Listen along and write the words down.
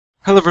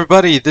Hello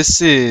everybody, this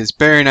is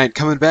Barry Knight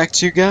coming back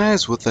to you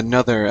guys with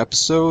another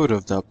episode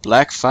of the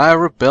Blackfyre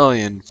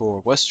Rebellion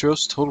for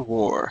Westeros Total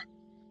War.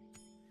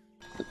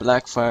 The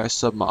Blackfyre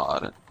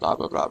submod and blah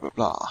blah blah blah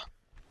blah.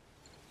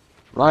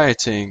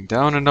 Rioting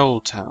down in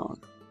Old Town.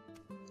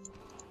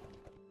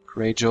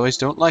 Greyjoys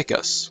don't like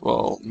us.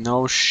 Well,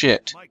 no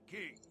shit.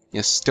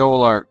 You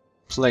stole our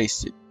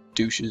place, you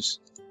douches.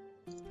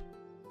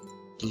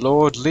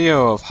 Lord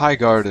Leo of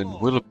Highgarden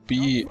will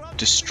be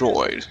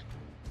destroyed.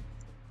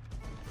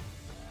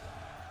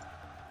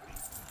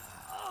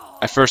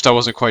 At first I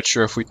wasn't quite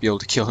sure if we'd be able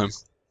to kill him.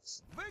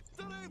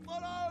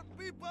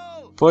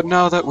 But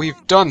now that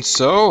we've done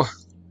so,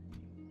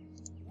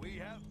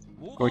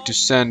 I'm going to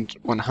send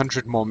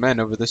 100 more men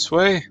over this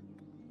way.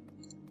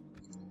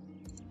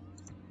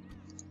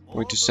 I'm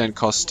going to send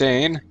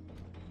Costain.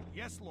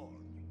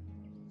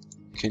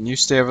 Can you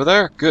stay over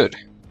there? Good.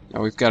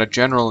 Now we've got a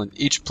general in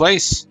each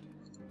place.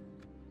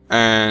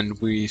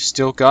 And we've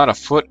still got a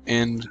foot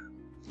in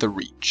the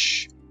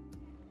Reach.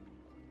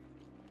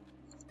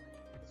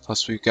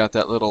 Plus we've got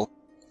that little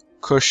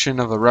cushion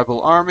of a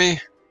rebel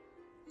army.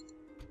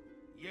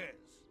 Yes.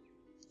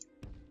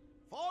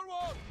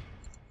 Forward!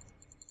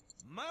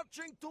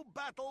 Marching to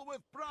battle with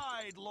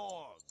pride,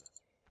 Lord.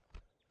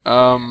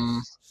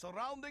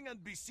 Surrounding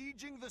and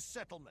besieging the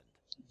settlement.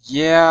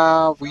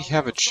 Yeah, we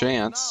have a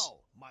chance.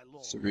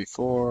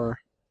 3-4.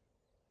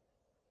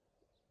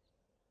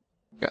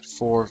 Got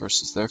 4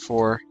 versus their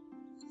 4.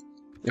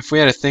 If we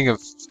had a thing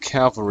of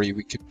cavalry,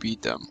 we could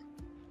beat them.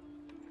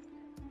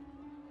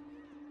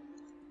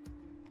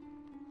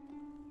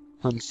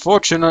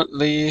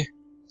 Unfortunately,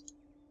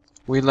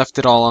 we left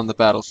it all on the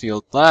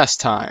battlefield last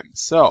time,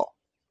 so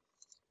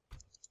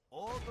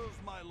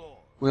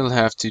we'll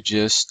have to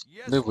just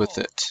live with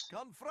it.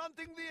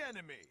 Confronting the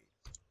enemy.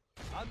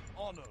 An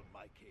honor,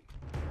 my king.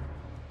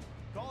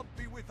 God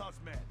be with us,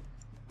 men.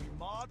 We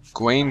march.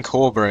 Gwayne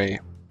Corbray,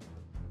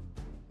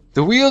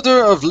 the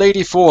wielder of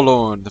Lady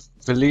Forlorn, the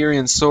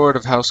Valyrian sword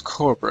of House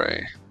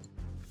Corbray.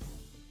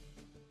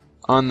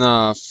 On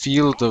the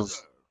field of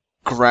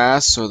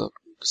grass, or the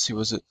see,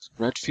 was it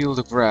red field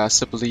of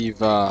grass? I believe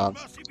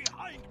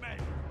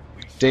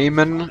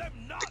Daemon,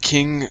 the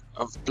king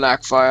of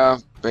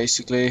Blackfyre,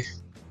 basically,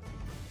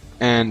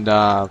 and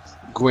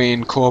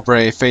Gwayne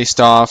Corbray faced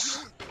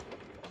off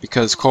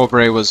because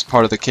Corbray was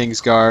part of the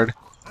King's Guard.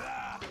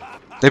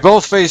 They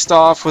both faced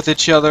off with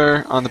each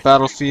other on the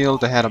battlefield.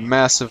 They had a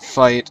massive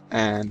fight,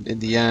 and in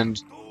the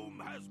end,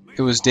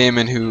 it was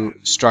Daemon who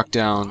struck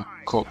down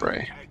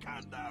Corbray.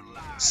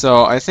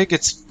 So I think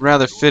it's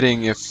rather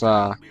fitting if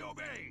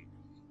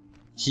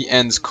he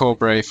ends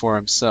Corbray for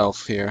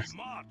himself here.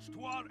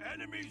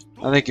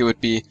 I think it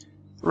would be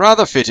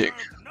rather fitting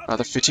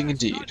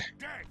indeed.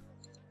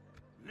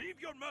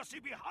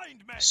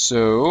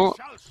 So,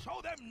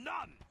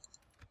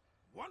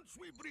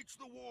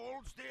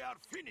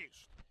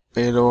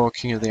 Baelor,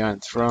 King of the Iron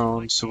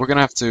Throne. So we're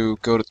gonna have to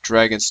go to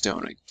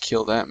Dragonstone and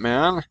kill that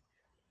man.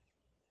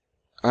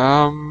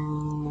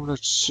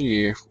 Let's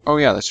see. Oh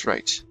yeah, that's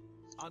right.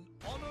 I'm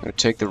gonna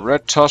take the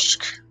Red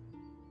Tusk.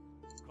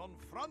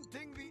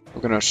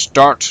 We're gonna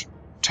start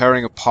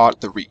tearing apart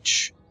the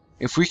Reach.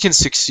 If we can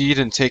succeed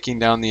in taking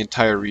down the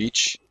entire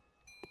Reach,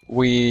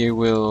 we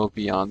will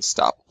be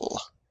unstoppable.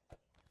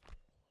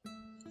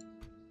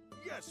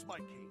 Yes, my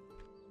king.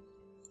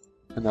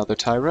 Another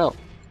Tyrell.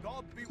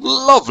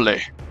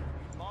 Lovely!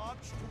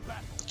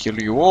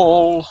 Kill you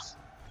all.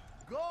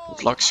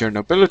 Flux your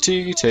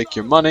nobility, take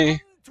your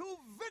money,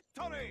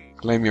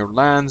 claim your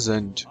lands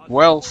and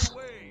wealth.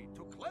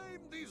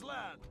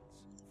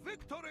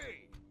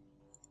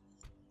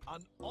 An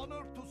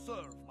honor to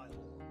serve, my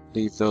lord.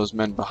 Leave those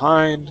men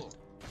behind.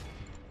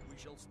 We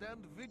shall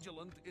stand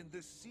vigilant in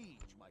this siege,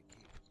 my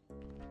king.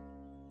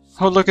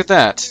 Oh, look at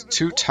that!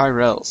 2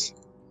 Tyrells.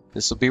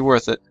 This'll be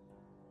worth it.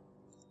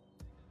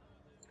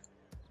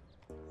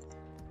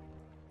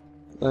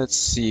 Let's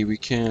see, we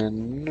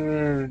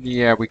can...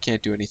 yeah, we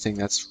can't do anything,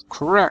 that's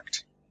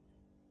correct.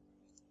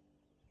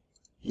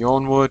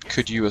 Yonwood,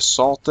 could you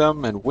assault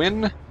them and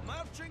win?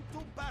 Marching to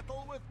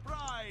battle with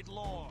pride,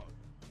 Lord.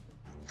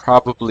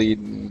 Probably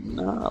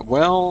not.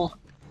 Well,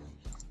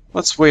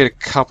 let's wait a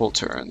couple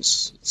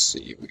turns. Let's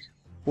see.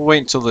 We'll wait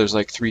until there's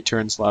like 3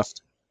 turns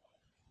left.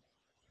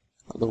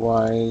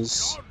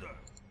 Otherwise,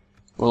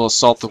 we'll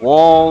assault the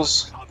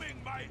walls.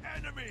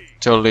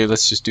 Totally,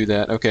 let's just do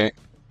that. Okay.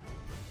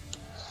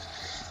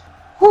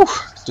 Whew!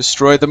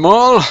 Destroy them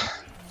all.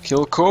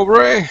 Kill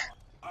Corbray.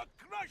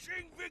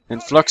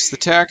 Influx the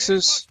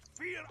taxes.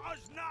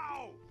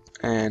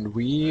 And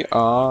we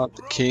are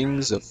the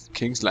kings of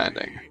King's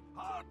Landing.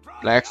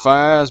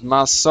 Blackfyre's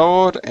my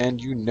sword,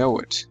 and you know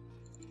it.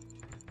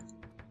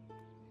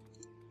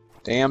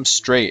 Damn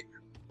straight.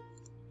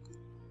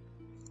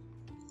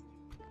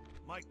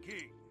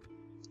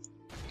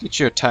 Get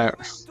your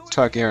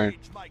Targaryen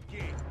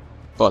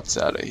butts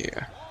out of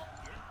here.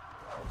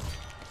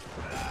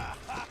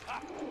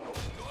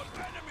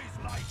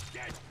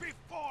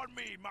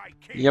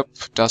 Yep,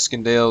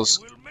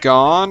 Duskendale's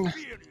gone.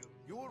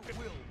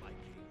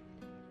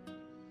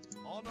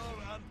 Honor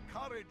and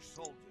courage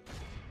soldiers.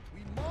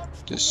 We march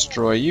to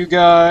Destroy war. you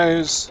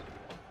guys.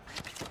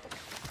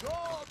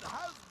 God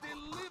has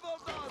delivered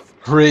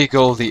us.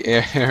 Regal the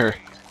air.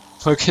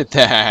 Look at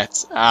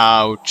that.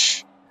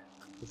 Ouch.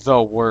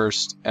 The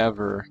worst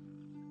ever.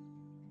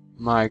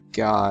 My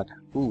god.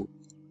 Ooh.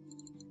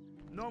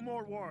 No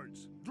more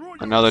words. Draw your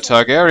Another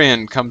sword.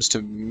 Targaryen comes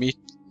to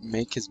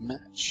make his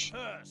match.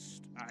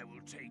 First, I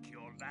will take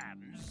your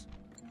lands,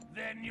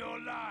 then your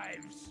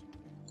lives.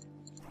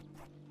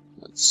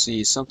 Let's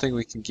see, something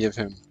we can give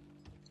him.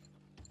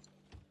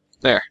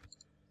 There.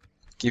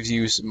 Gives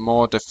you some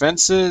more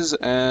defenses,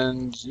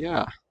 and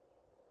yeah.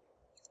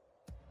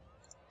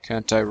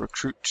 Can't I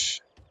recruit?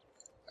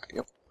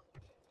 Yep.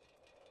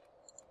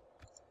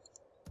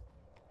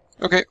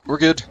 Okay, we're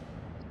good.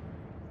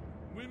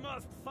 We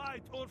must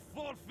fight or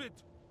forfeit.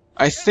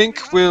 I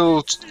think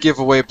we'll give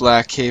away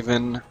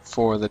Blackhaven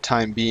for the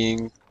time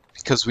being,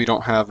 because we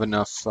don't have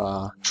enough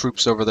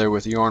troops over there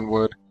with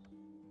Yornwood.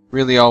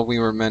 Really all we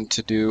were meant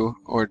to do,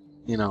 or,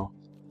 you know,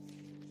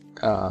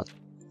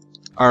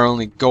 our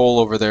only goal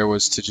over there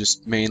was to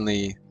just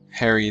mainly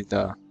harry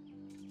the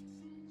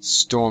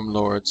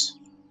Stormlords.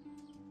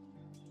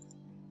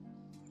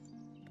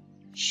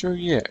 Sure,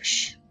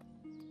 yes.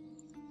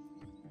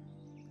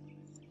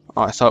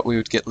 Oh, I thought we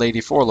would get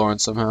Lady Forlorn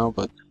somehow,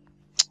 but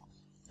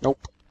nope.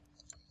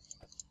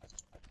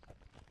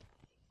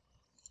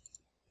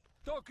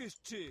 Talk is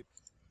cheap.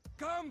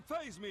 Come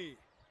face me.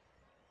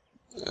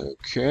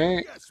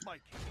 Okay. Yes, my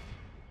king.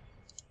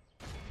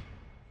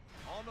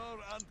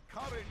 Honor and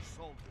courage,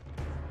 soldiers.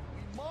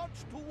 We march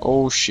to war.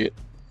 Oh shit.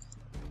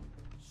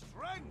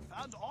 Strength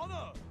and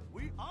honor.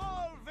 We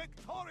are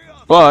victorious.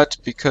 But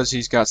because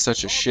he's got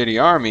such a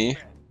shitty army,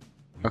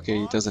 okay,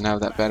 he doesn't have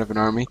that bad of an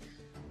army.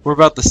 We're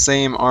about the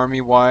same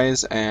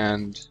army-wise,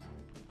 and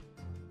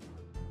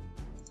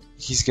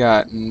he's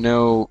got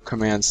no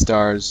command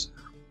stars.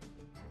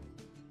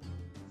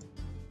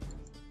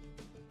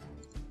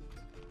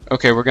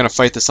 Okay, we're gonna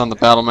fight this on the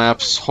battle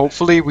maps.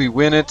 Hopefully we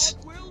win it.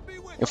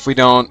 If we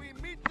don't,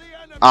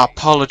 I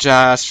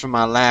apologize for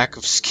my lack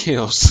of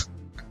skills.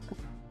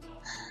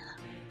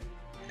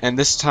 And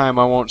this time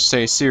I won't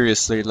say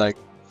seriously like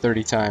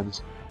 30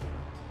 times.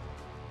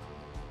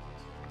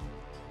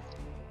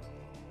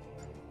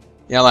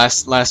 Yeah,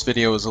 last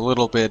video was a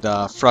little bit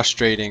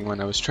frustrating when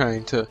I was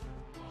trying to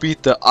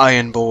beat the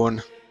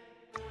Ironborn,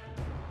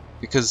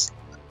 because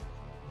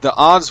the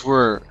odds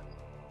were,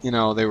 you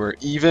know, they were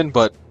even,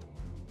 but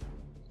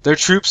their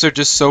troops are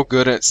just so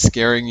good at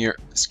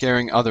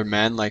scaring other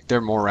men. Like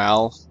their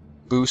morale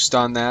boost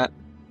on that,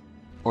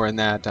 or in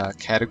that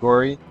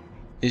category,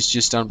 is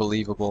just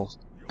unbelievable.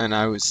 And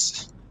I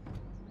was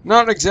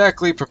not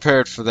exactly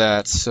prepared for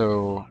that,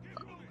 so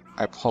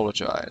I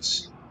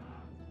apologize.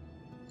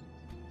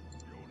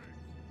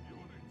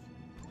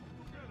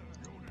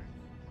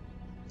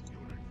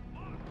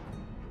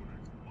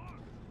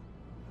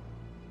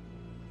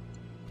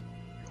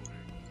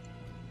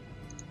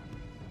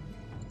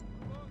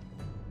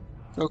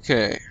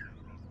 Okay,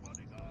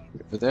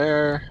 over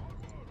there.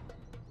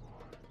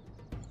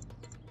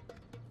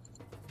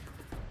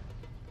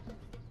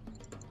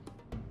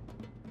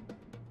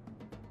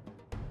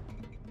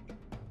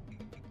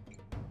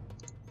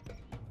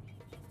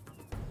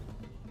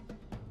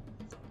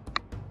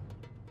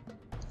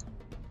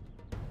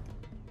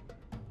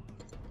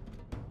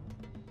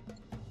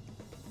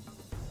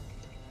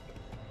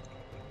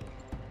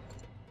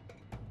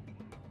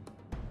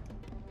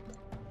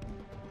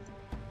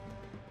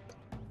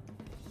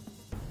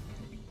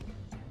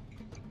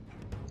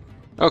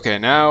 Okay,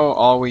 now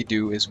all we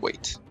do is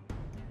wait.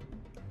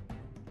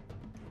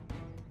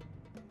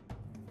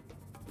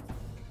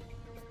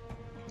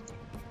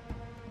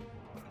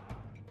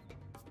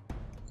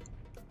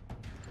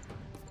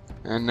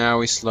 And now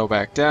we slow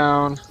back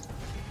down.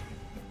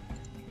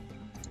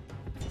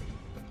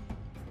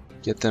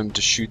 Get them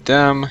to shoot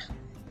them.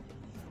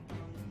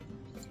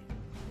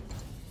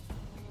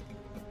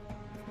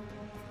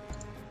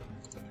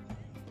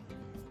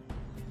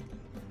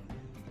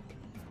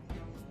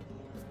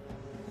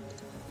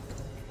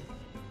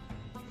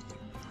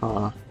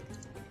 Huh.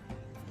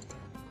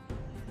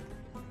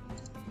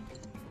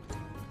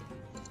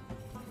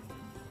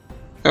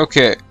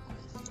 Okay.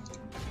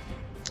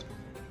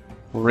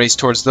 We'll race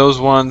towards those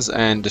ones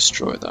and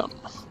destroy them.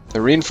 The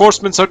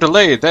reinforcements are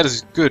delayed. That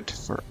is good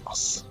for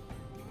us.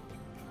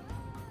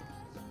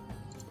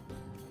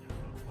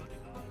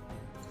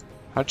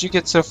 How'd you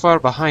get so far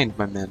behind,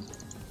 my men?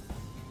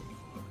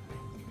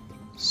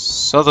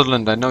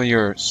 Sutherland, I know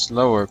you're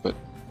slower, but...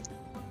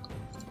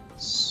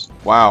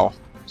 wow.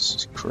 This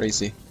is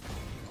crazy.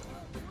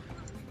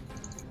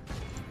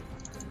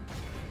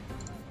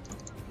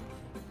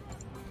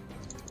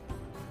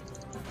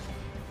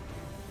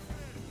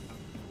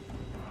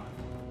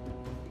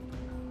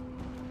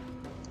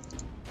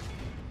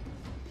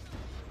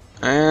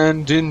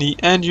 And in the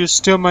end, you're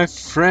still my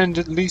friend.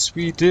 At least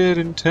we did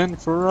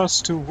intend for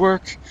us to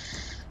work.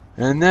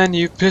 And then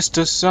you pissed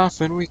us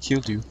off and we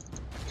killed you.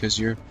 Because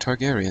you're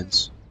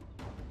Targaryens.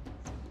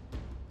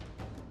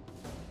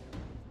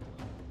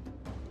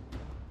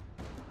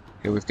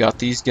 Okay, we've got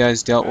these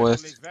guys dealt Battle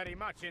with. is very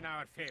much in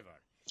our favor.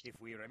 If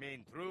we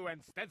remain true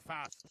and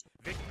steadfast,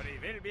 victory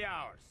will be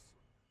ours.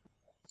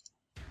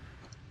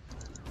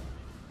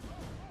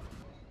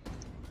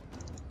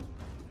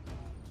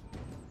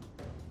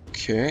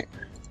 Okay.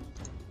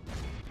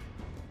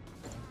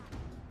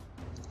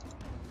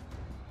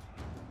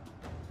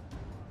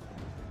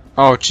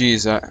 Oh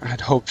geez,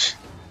 I'd hoped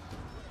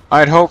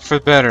for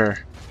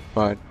better,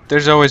 but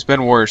there's always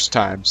been worse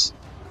times.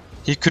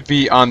 He could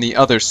be on the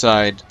other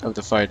side of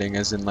the fighting,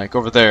 as in like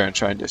over there and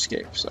trying to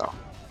escape, so.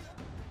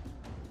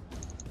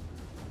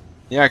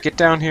 Yeah, get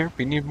down here.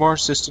 We need more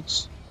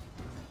assistance.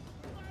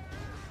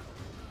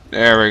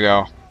 There we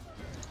go.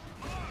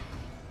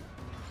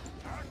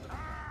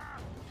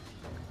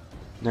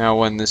 Now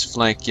when this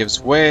flank gives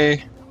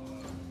way,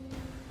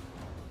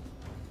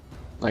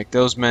 like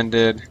those men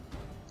did,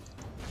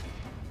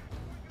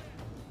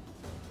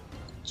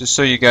 just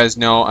so you guys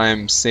know,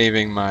 I'm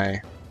saving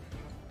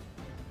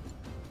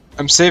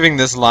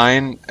this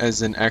line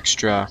as an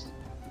extra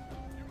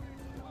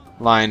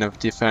line of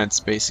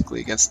defense,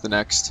 basically, against the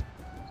next.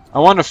 I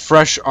want a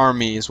fresh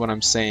army is what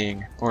I'm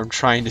saying, or I'm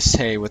trying to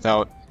say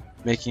without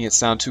making it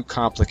sound too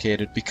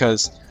complicated,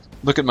 because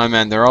look at my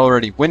men, they're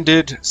already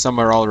winded, some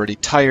are already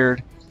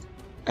tired,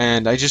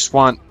 and I just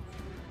want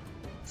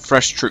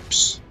fresh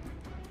troops.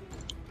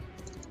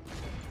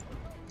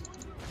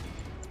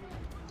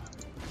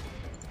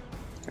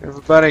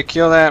 Everybody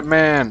kill that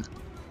man!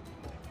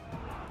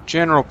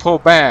 General, pull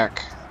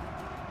back!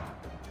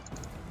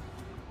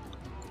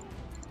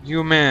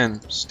 You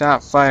men,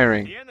 stop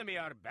firing. The enemy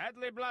are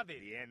badly bloody.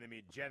 The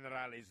enemy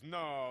general is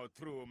no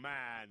true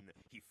man.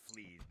 He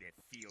flees the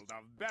field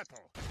of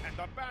battle and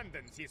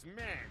abandons his men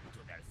to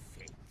their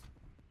fate.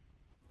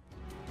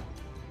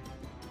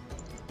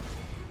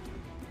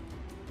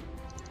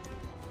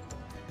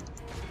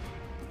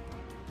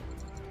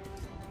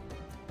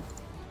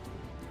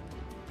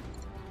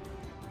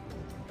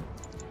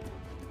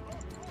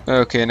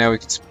 Okay, now we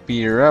can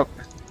speed her up.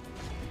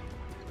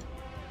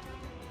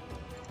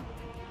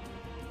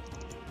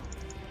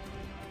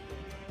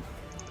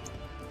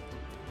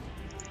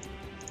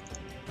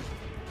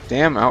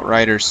 Damn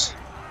outriders.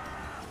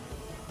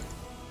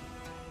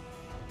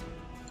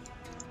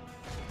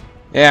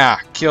 Yeah,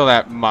 kill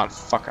that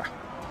motherfucker.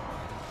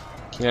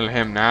 Kill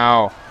him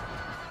now.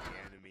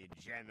 The enemy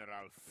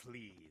general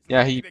flees.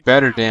 Yeah, he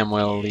better damn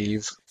well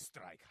leave.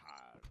 Strike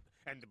hard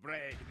and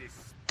break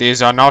this.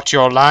 These are not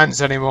your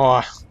lands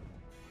anymore.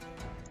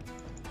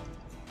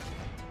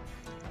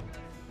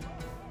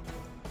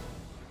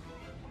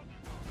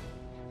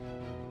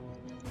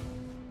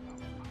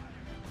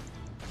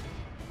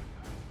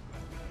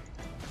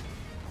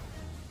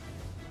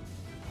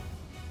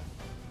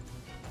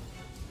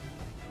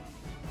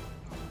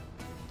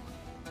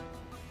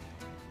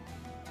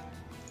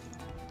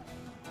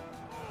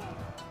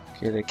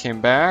 Okay, they came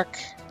back.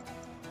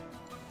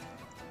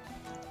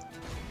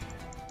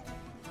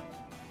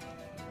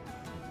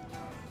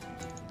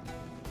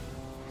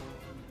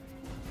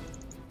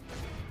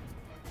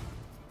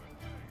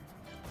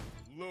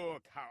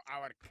 Look how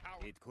our cow.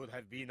 It could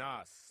have been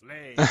us,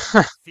 slain,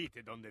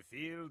 defeated on the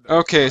field.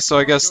 Okay, so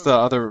I guess the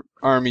other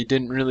army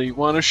didn't really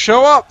want to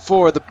show up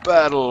for the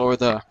battle or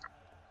the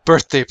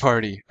birthday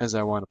party, as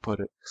I want to put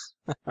it.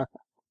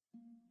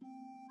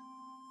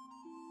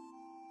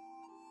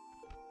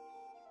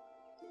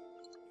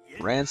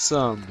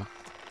 Ransom.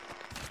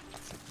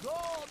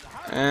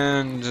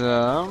 And,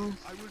 I will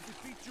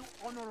defeat you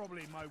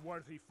honorably, my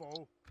worthy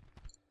foe.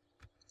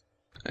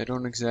 I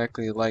don't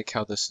exactly like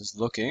how this is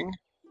looking.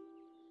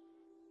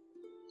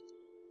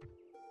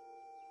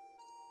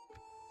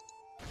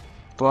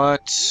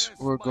 But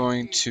we're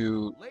going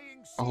to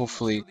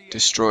hopefully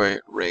destroy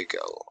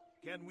Rhaegal,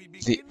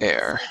 the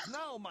heir.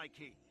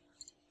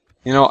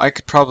 You know, I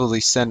could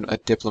probably send a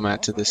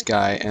diplomat to this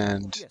guy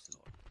and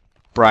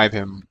bribe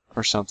him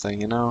or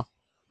something, you know?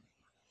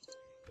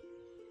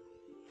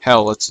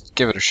 Hell, let's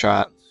give it a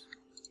shot.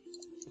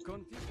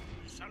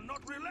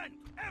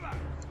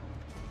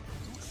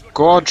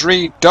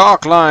 Gaudry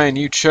Darkline,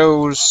 you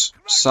chose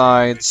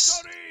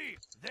sides.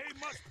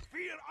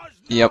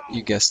 Yep,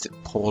 you guessed it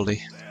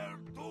poorly.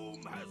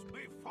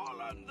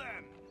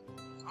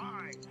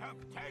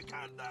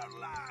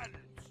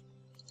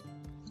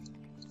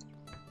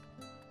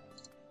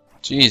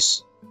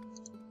 Jeez.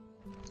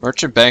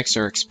 Merchant banks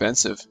are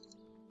expensive.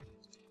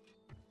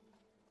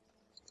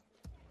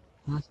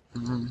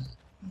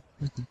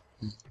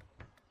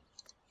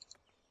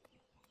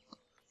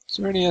 Is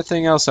there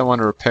anything else I want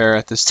to repair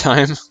at this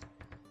time?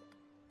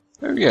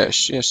 Oh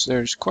yes, yes,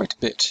 there's quite a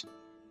bit.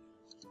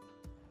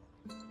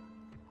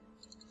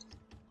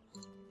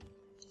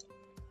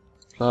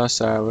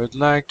 Plus, I would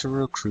like to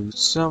recruit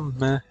some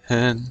men.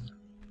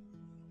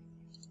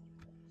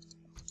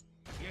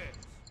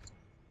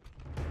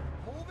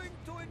 Moving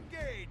to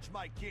engage,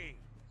 my king.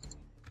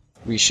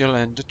 We shall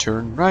end a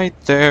turn right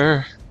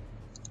there.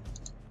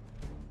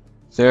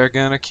 They're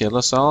gonna kill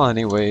us all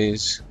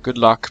anyways. Good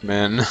luck,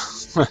 men.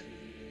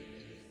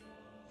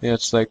 Yeah,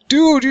 it's like,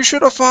 dude, you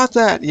should have fought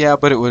that! Yeah,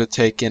 but it would have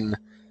taken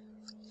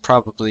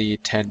probably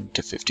 10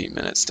 to 15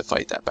 minutes to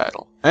fight that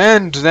battle.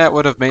 And that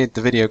would have made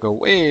the video go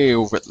way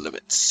over the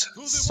limits.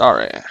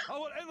 Sorry.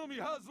 Our enemy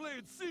has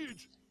laid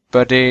siege.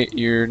 Buddy,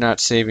 you're not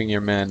saving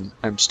your men.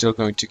 I'm still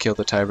going to kill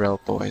the Tyrell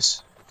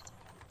boys.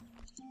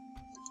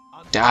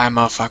 Die,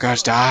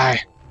 motherfuckers,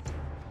 die!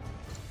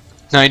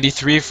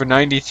 93 for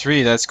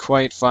 93, that's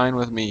quite fine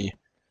with me.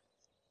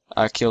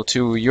 I kill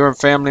 2 of your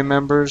family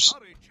members,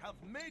 Courage have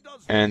made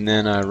us and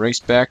then I race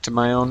back to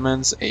my own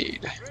men's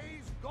aid.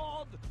 praise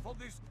God for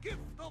this gift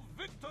of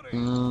victory.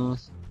 Hmm,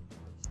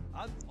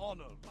 And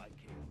honor, my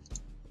king.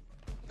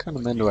 what kind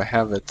of men do I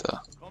have at the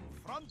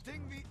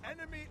Confronting the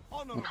enemy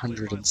honorably,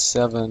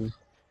 107? my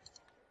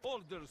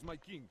lord. Orders, my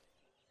king.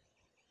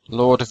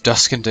 Lord of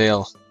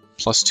Duskendale.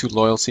 +2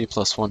 loyalty,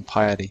 +1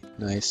 piety.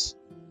 Nice.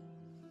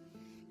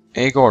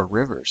 Aegor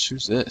Rivers,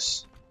 who's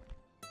this?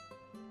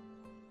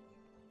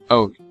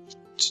 Oh.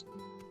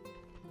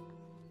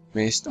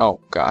 Oh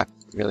god,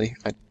 really?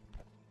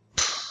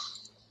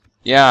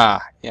 Yeah,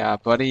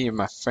 buddy, you're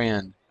my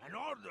friend. An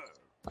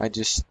order.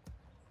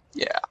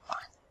 Yeah.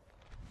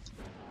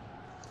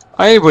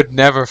 I would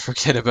never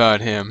forget about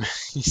him.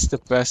 He's the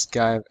best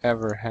guy I've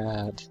ever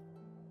had.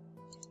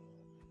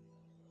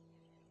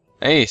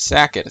 Hey,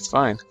 sack it, it's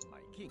fine. My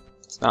king.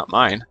 It's not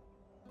mine.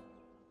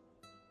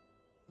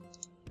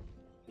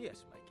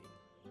 Yes, my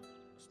king.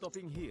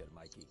 Stopping here,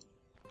 my king.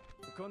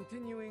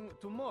 Continuing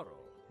tomorrow,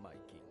 my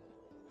king.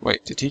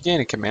 Wait, did he gain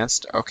a command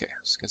star? Okay, I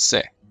was gonna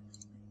say.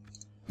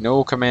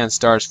 No command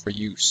stars for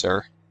you,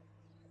 sir.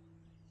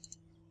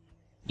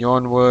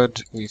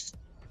 Yornwood, we've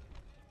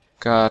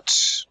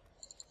got...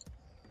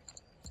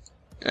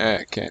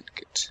 I can't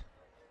get...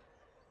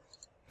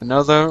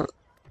 Another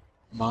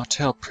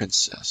Martell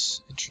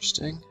Princess.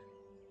 Interesting.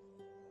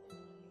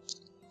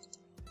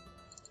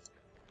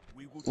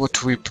 What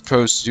do we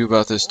propose to do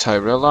about this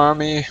Tyrell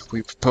army?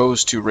 We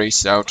propose to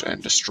race out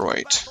and destroy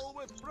it. Battle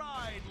with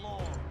pride,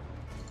 lord.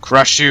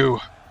 Crush you,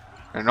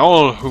 and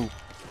all who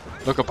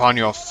look upon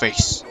your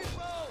face. We vote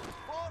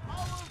for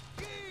our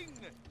king.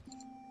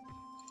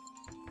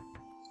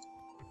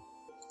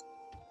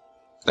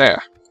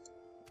 There.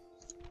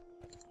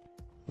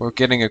 We're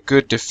getting a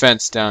good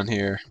defense down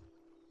here.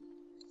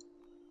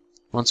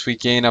 Once we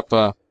gain up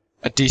a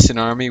decent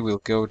army, we'll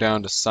go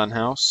down to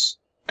Sunhouse,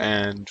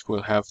 and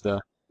we'll have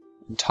the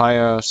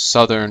entire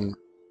southern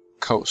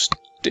coast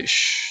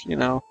dish, you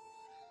know?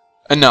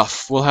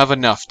 Enough. We'll have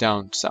enough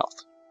down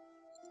south.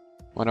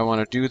 What I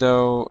want to do,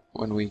 though,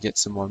 when we get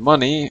some more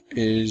money,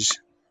 is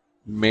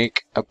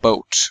make a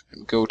boat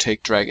and go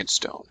take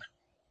Dragonstone.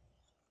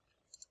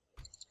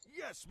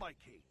 Yes, my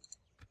king.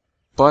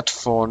 But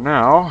for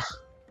now,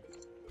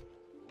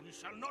 We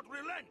shall not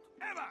relent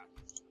ever.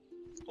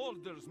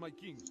 Orders, my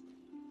king.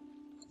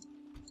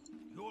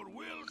 Your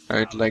will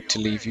I'd shall like be to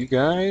leave you obeyed.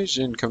 guys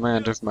in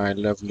command of my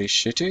lovely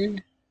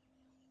city.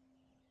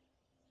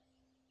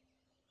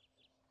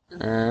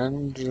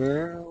 And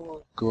we're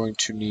going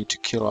to need to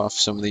kill off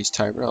some of these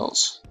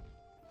Tyrells.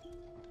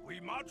 We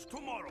march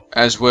tomorrow.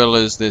 As well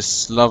as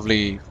this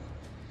lovely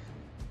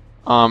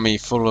army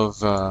full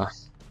of,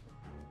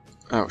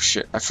 oh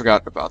shit, I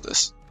forgot about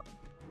this.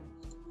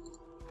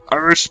 I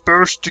was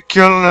supposed to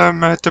kill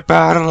them at the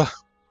Battle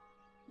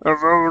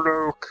of Old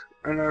Oak,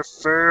 and I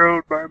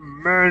failed my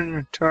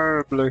men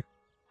terribly.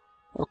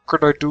 How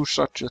could I do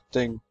such a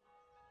thing?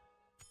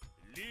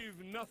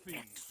 Leave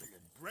nothing.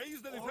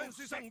 Raise the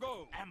defenses and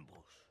go.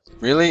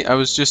 Ambush. Really? I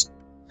was just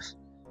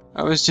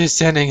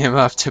sending him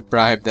up to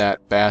bribe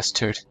that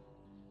bastard.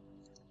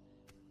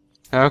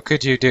 How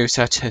could you do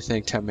such a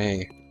thing to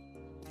me?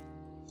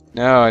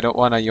 No, I don't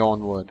want a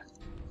Yornwood.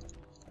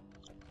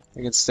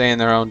 They can stay in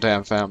their own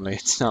damn family.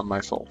 It's not my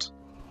fault.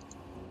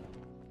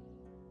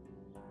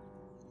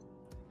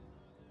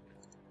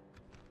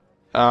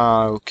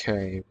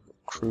 Okay.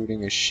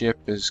 Recruiting a ship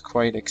is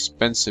quite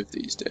expensive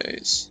these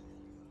days.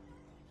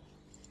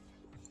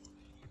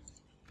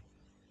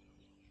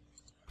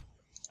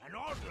 An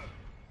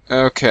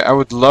order. Okay, I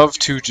would love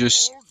to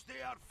just Holds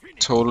they are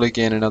finished. totally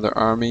gain another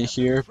army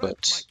here, Threat,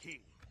 but my king.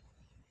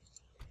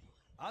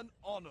 An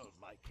honor,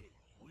 my king.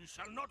 We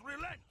shall not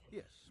relent.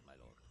 Yes, my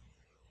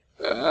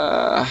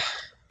lord.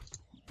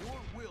 Your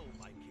will,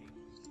 my king.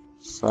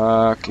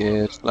 fuck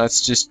it.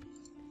 Let's just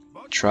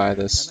But try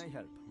this. Can I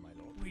help, my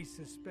lord? We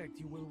suspect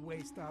you will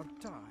waste our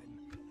time.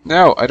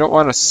 No, I don't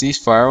want a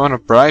ceasefire. I want to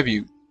bribe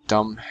you,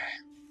 dumb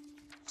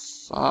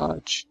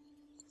fudge.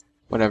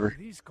 Whatever.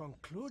 This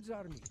concludes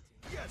our meeting.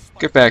 yes, my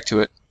Get back to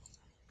it.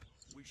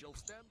 We shall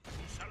stand.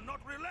 We shall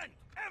not relent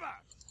ever.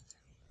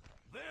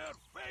 Their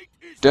fate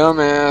is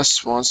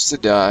Dumbass wants to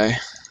die.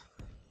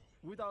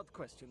 Without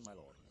question, my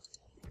lord.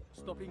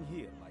 Stopping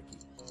here, my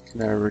king.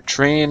 Can I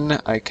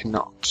retrain? I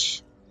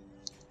cannot.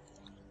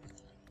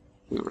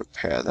 We'll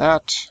repair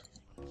that.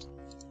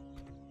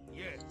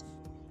 yes.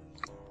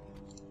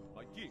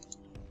 My king.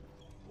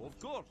 Of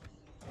course.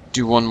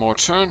 Do one more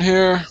turn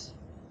here.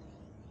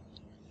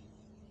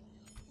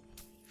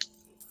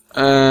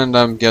 And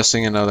I'm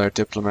guessing another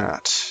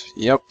diplomat.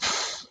 Yep.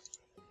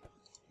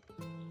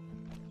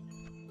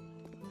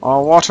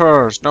 All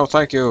waters! No,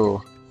 thank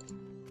you.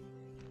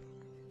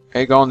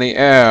 Egg on the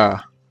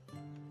air.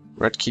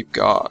 Red keep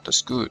guard.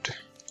 That's good.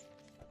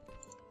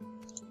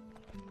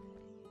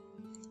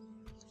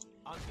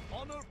 An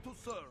honor to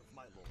serve,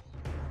 my lord.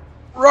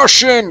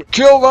 Russian!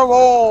 Kill them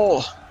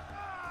all!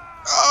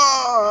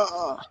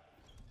 Ah!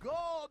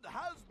 God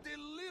has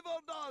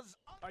delivered us.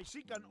 I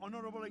seek an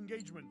honorable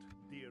engagement,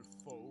 dear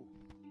foe.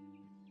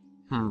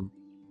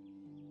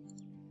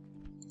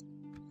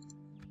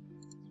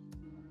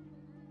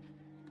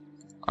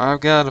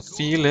 I've got a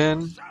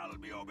feeling. Shall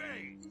be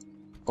obeyed.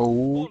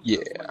 Oh Orders, yeah.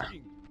 my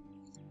king.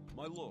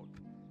 My lord.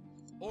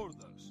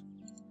 Orders.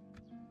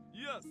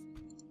 Yes.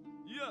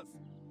 Yes.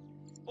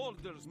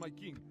 Orders, my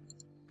king.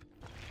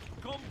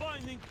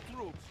 Combining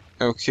troops.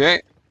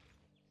 Okay.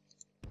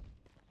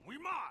 We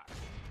march.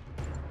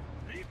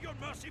 Leave your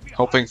mercy behind.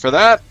 Hoping for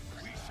that.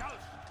 We shall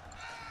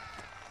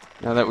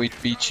Now that we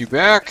beat you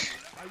back.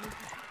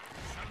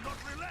 not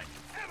relent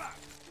ever.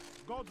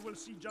 God will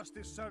see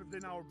justice served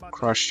in our battle.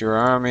 Crushed your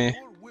army.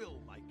 Your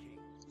will, my king.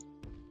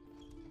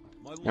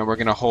 My And lord. we're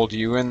gonna hold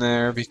you in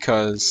there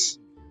because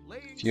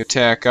if you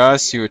attack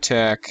us, you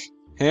attack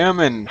him,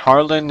 and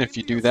Harlan, if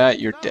you do that,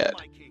 you're dead.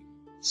 My king.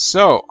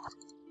 So,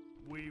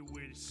 We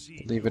will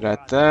see leave it your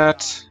at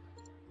that. hand.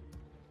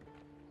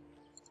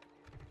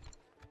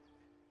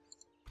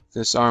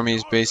 This army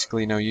is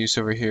basically no use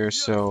over here,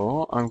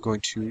 so I'm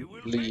going to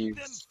leave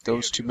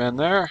those two men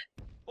there,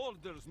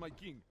 Orders, my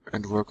king.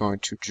 and we're going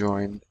to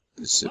join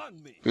this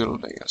Command me.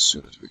 building as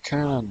soon as we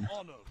can.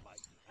 Honor, my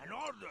king. An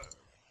order.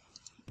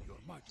 Your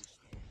majesty.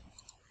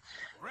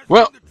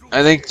 Well,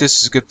 I think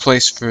this is a good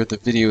place for the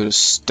video to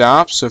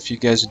stop, so if you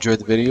guys enjoyed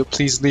the video,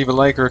 please leave a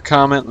like or a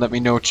comment, let me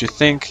know what you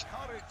think.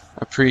 I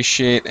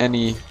appreciate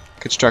any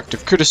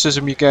constructive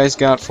criticism you guys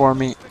got for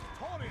me.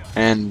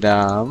 And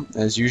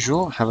as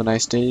usual, have a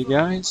nice day, you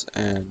guys,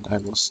 and I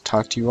will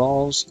talk to you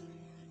all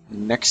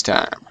next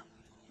time.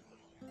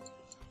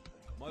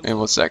 In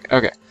 1 sec.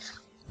 Okay.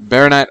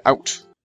 Baronite out.